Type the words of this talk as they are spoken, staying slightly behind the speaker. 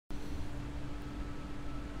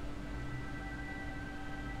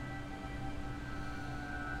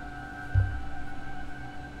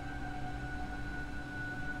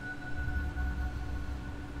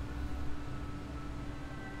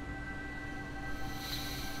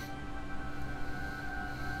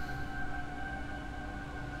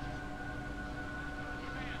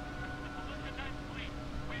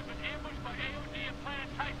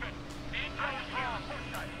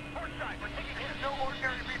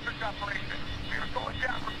operation. We are going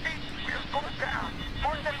down. Repeat, we are going down.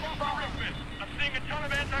 Force that move on. I'm seeing a ton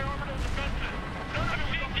of anti-orbital defenses. None of them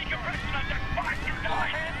will decompression on deck 5 to 9. All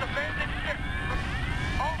hands abandon ship.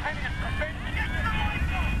 All hands abandon ship. Get to the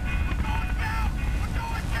lifeboat. We're going down. We're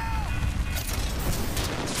going down.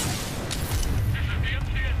 This is the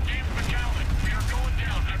MCS James McAllen. We are going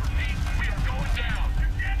down. I repeat, we are going down.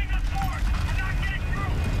 You're jamming on board. We're not getting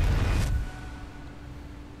through.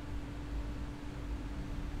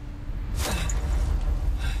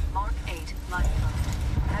 Mark 8 lifeboat.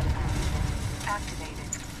 Headboard activated.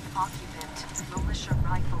 Occupant, militia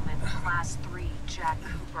rifleman, class 3, Jack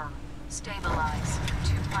Cooper. Stabilize.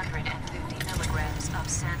 250 milligrams of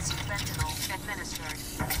fentanyl administered.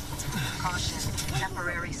 Caution.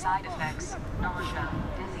 Temporary side effects. Nausea,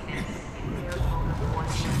 dizziness, impaired motor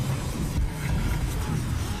coordination.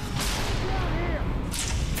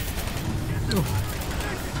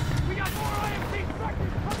 We got more IMC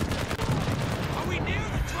structures coming. Are we near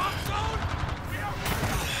the drop zone? We are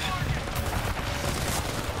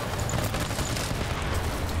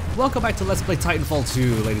Welcome back to Let's Play Titanfall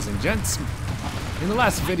 2, ladies and gents. In the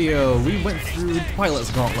last video, we went through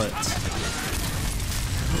Pilot's Gauntlet.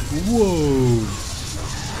 Whoa!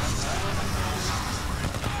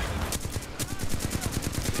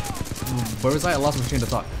 Where was I? I lost my train of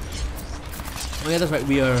thought. Oh yeah, that's right.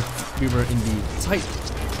 We were in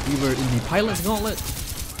the Pilot's Gauntlet,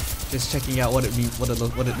 just checking out what it is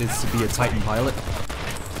to be a Titan pilot.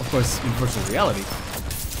 Of course, in virtual reality.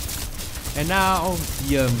 And now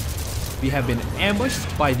we have been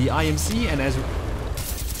ambushed by the IMC,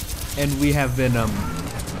 and we have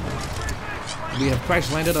crash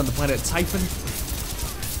landed on the planet Typhon,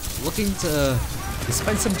 looking to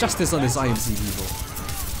dispense some justice on this IMC people.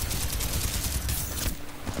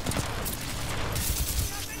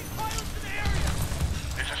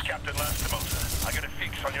 This is Captain Lastimosa. I got a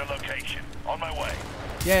fix on your location. On my way.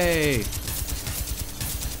 Yay!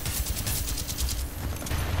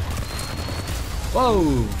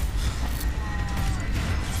 Whoa!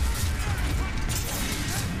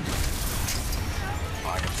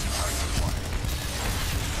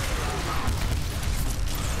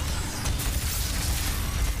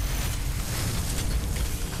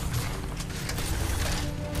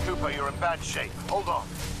 Cooper, you're in bad shape. Hold on.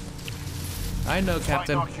 I know,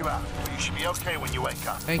 Captain. Might knock you out, but you should be okay when you wake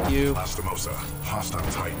up. Thank you. Lastimosa, hostile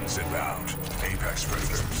Titans inbound. Apex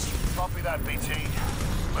predators. Copy that, BT.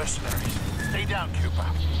 Mercenaries. Stay down, Cooper.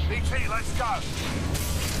 BT, let's go.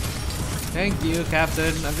 Thank you,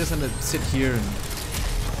 Captain. I'm just gonna sit here and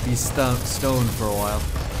be stoned for a while.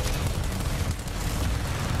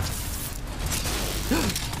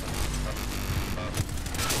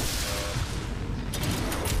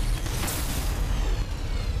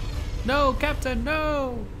 No, Captain,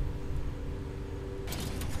 no!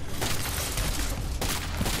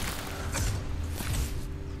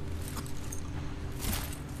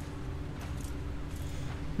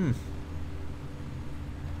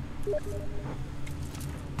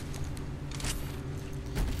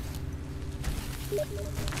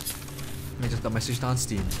 I just got messaged on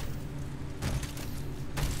Steam.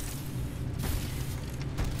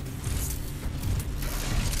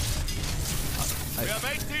 We have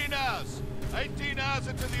 18 hours. 18 hours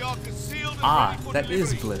until the Ark is sealed and Ah, ready for that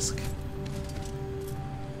is delivery. Blisk.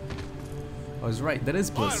 I was right, that is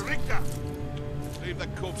Hi, Blisk. Richter. Leave the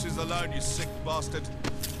corpses alone, you sick bastard.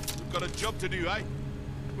 We've got a job to do, eh?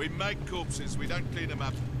 We make corpses, we don't clean them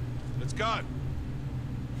up. Let's go.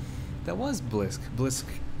 That was Blisk. Blisk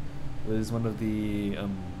was one of the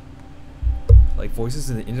like voices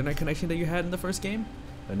in the internet connection that you had in the first game,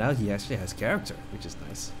 but now he actually has character, which is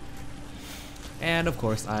nice. And of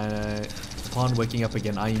course, upon waking up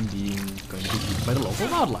again, I am going to be eaten by the local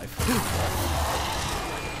wildlife.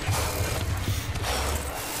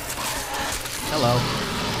 Hello.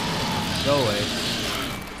 Go away.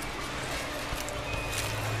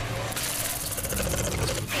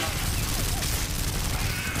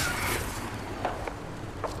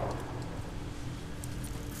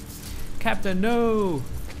 Captain, no!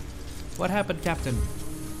 What happened, Captain?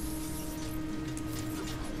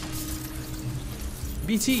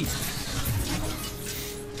 BT!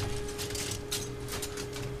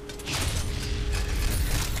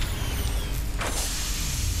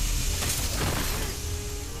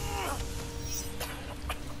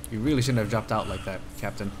 You really shouldn't have dropped out like that,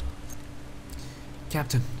 Captain.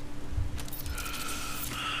 Captain.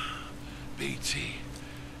 BT,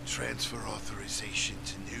 transfer authorization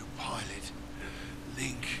to new pilot.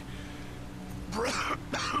 Link.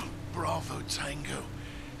 Bravo Tango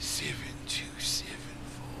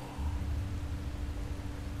 7274.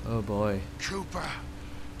 Oh boy. Cooper,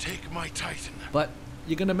 Take my Titan. But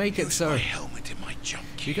you're gonna make it, Use sir. my helmet and my jump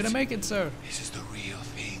kit. You're gonna make it, sir. This is the real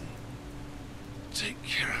thing. Take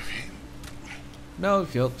care of him. No,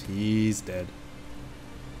 he's dead.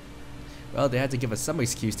 Well, they had to give us some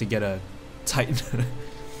excuse to get a Titan.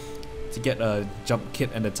 To get a jump kit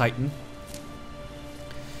and a Titan.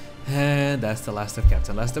 And that's the last of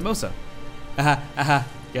Captain Lastimosa. Aha, aha,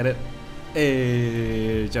 get it?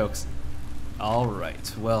 Hey, jokes.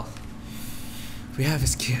 Alright, well, we have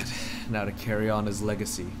his kid now to carry on his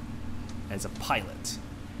legacy as a pilot.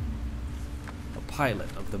 A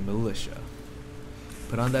pilot of the militia.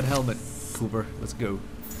 Put on that helmet, Cooper. Let's go.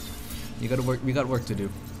 You gotta work. We got work to do.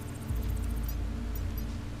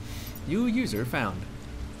 New user found.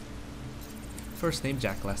 First name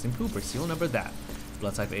Jack, last name Cooper. Serial number that.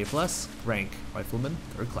 Blood type A+. Rank Rifleman,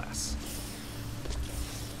 3rd class.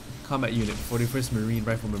 Combat unit 41st Marine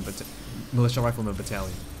Rifleman Militia Rifleman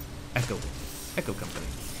Battalion. Echo Company.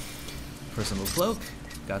 Personal cloak.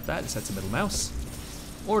 Got that. Set to middle mouse.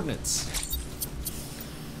 Ordnance.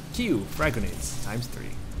 Q. Frag grenades ×3.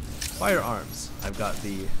 Firearms. I've got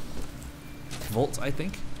the Volt, I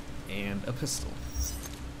think, and a pistol.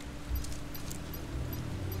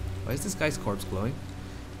 Why is this guy's corpse glowing?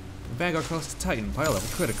 Vanguard cross to Titan, fire level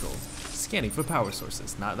critical. Scanning for power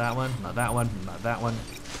sources. Not that one, not that one, not that one.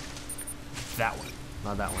 That one,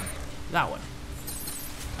 not that one. That one.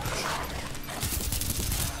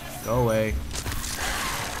 Go away.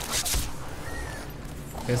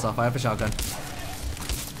 Piss off, I have a shotgun.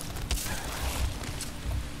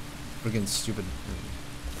 Friggin' stupid.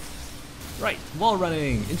 Right, wall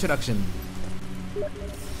running, introduction.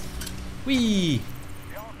 Whee!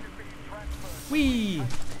 Whee!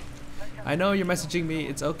 I know you're messaging me.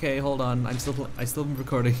 It's okay. Hold on. I still am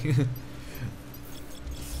recording.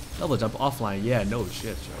 Double jump offline. Yeah. No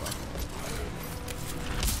shit, Sherlock.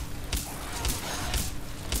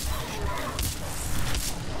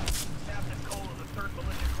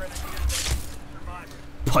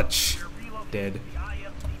 Punch. Dead.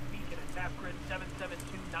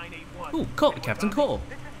 Ooh, Cole. Captain Cole.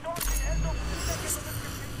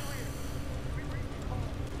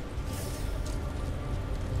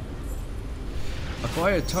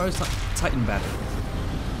 Acquire Char's Titan battery.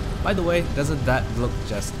 By the way, doesn't that look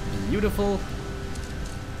just beautiful?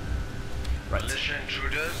 Right. Militia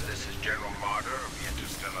intruders, this is General Marder of the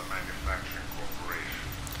Interstellar Manufacturing Corporation.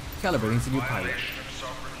 Calibrating to new pilot. Violation of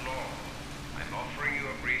sovereign law. I'm offering you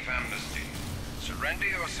a brief amnesty. Surrender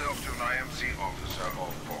yourself to an IMC officer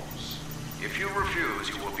or force. If you refuse,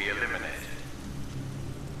 you will be eliminated.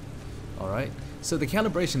 Alright. So the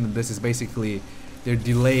calibration of this is basically they're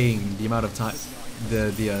delaying the amount of time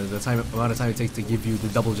amount of time it takes to give you the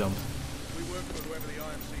double jump.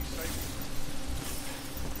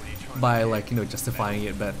 By, like, you know, justifying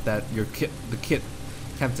it that your kit, the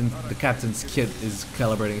captain's kit is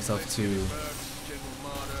calibrating itself to.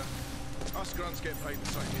 Us grunts get paid the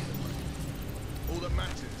same either way. All that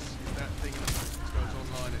matters is that thing goes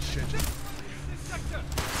online as scheduled.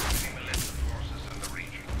 Any militia forces in the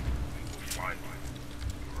region, we will find them.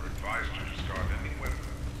 You are advised to discard any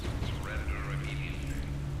weapons. Surrender immediately.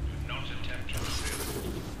 Do not attempt to resist.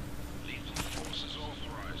 Lethal force is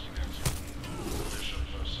authorized against militia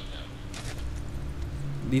personnel.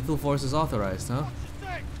 Lethal force is authorized, huh?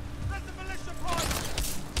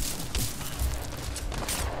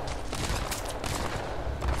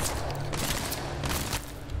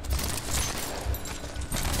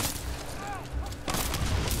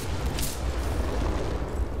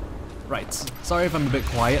 Right. Sorry if I'm a bit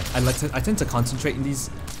quiet. I tend to concentrate in these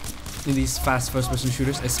fast first-person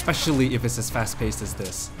shooters, especially if it's as fast-paced as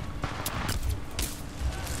this.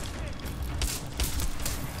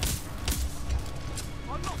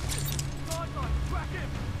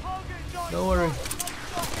 Don't worry.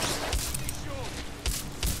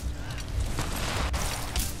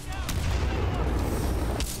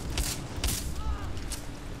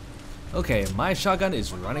 Okay, my shotgun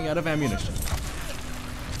is running out of ammunition.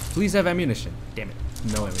 Please have ammunition. Damn it.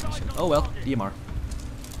 No ammunition. Oh well, DMR.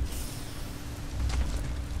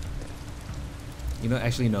 You know,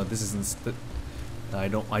 actually no, this isn't I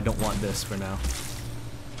don't want this for now.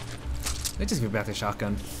 Let's just give back the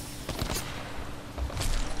shotgun.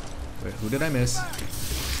 Wait, who did I miss?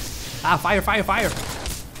 Ah, fire, fire, fire!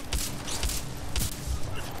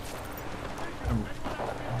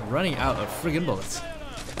 I'm running out of friggin' bullets.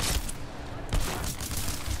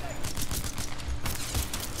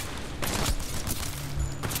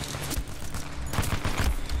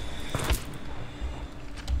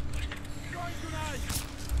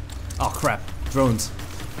 Oh crap, drones.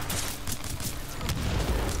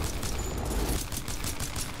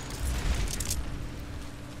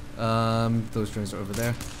 Those drones are over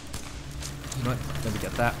there. You know what? Let me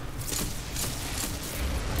get that.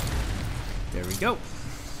 There we go.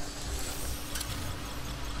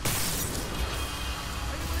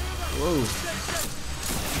 Whoa.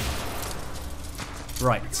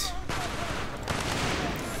 Right.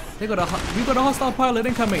 We got a hostile pilot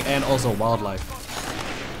incoming, and also wildlife.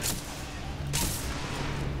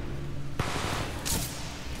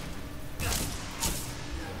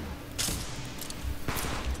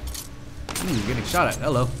 Ooh, getting shot at.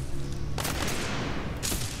 Hello.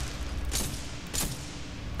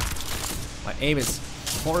 My aim is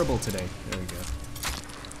horrible today. There we go.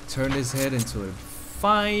 Turn his head into a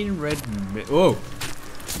fine red whoa.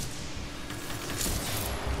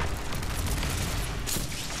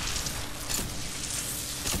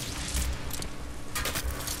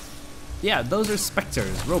 Yeah, those are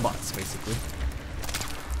specters, robots, basically.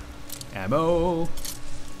 Ammo.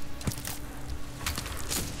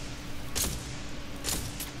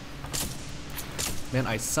 Man,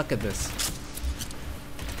 I suck at this.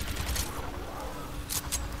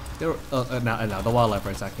 There, now the wildlife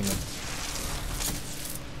are attacking them.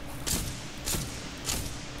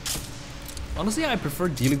 Honestly, I prefer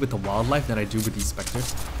dealing with the wildlife than I do with these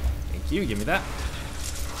specters. Thank you, give me that.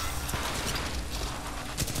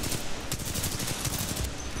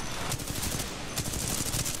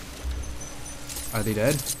 Are they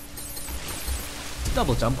dead?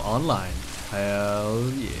 Double jump online. Hell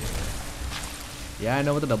yeah. Yeah, I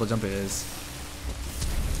know what the double jump is.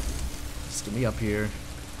 Just get me up here.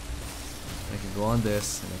 I can go on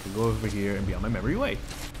this, and I can go over here and be on my merry way.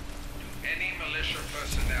 Any militia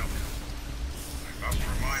personnel, I must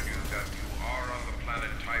remind you that you are on the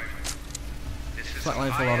planet Titanfall. This is an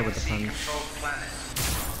IMC-controlled planet.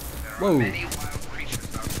 There Whoa. are many wild creatures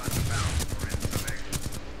outside the bounds for installation.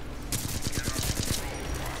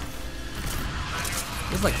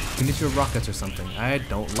 It's like miniature rockets or something. I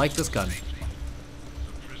don't like this gun.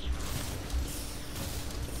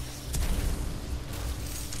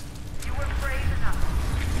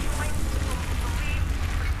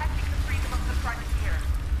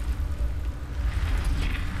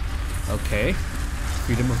 Okay,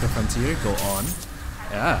 freedom of the frontier, go on.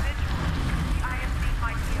 Yeah.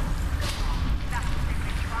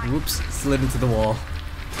 Whoops, slid into the wall.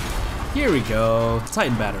 Here we go,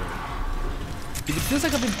 Titan battery. It feels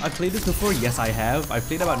like I've played this before. Yes, I have. I've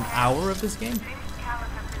played about an hour of this game.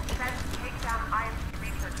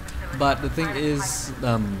 But the thing is,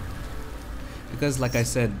 because like I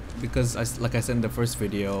said in the first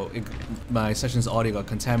video, my session's audio got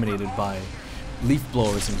contaminated by leaf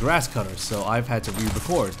blowers and grass cutters, so I've had to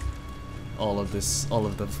re-record all of the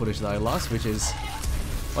footage that I lost, which is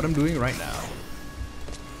what I'm doing right now.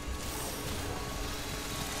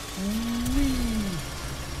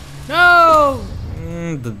 No!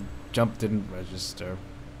 The jump didn't register.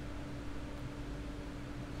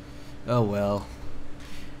 Oh well.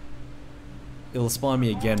 It'll spawn me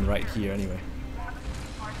again right here anyway.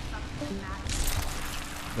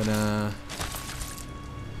 Gonna...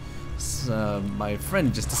 my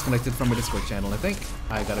friend just disconnected from my Discord channel, I think.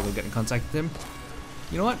 I gotta go get in contact with him.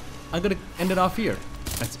 You know what? I'm gonna end it off here.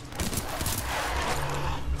 That's...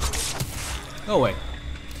 Oh wait.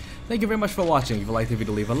 Thank you very much for watching. If you liked the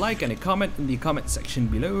video, leave a like and a comment in the comment section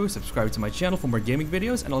below. Subscribe to my channel for more gaming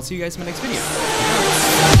videos, and I'll see you guys in my next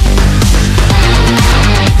video.